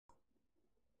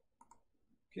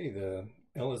Okay, the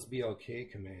LSBLK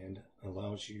command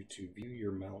allows you to view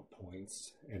your mount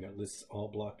points, and it lists all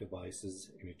block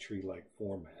devices in a tree-like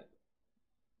format.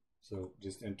 So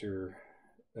just enter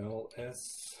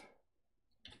LSBLK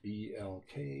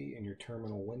in your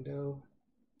terminal window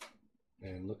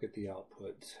and look at the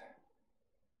output.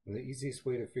 The easiest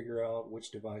way to figure out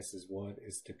which device is what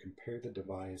is to compare the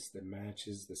device that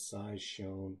matches the size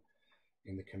shown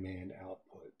in the command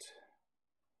output.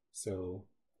 So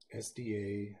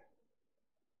SDA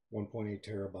 1.8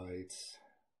 terabytes,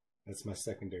 that's my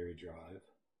secondary drive.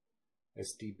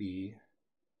 SDB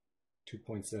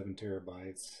 2.7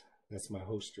 terabytes, that's my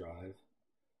host drive.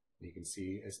 You can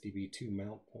see SDB2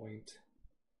 mount point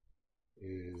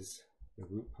is the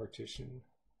root partition,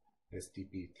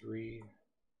 SDB3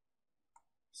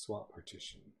 swap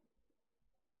partition.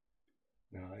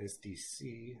 Now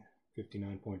SDC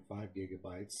 59.5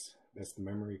 gigabytes, that's the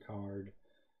memory card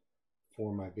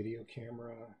for my video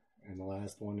camera, and the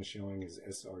last one is showing is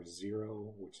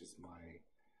SR0, which is my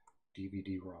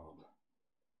DVD-ROM.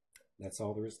 That's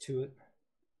all there is to it.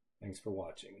 Thanks for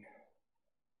watching.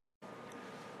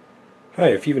 Hi,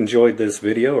 if you've enjoyed this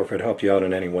video or if it helped you out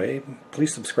in any way,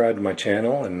 please subscribe to my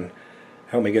channel and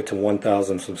help me get to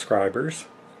 1,000 subscribers.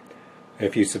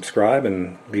 If you subscribe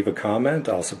and leave a comment,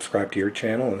 I'll subscribe to your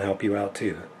channel and help you out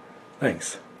too.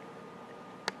 Thanks.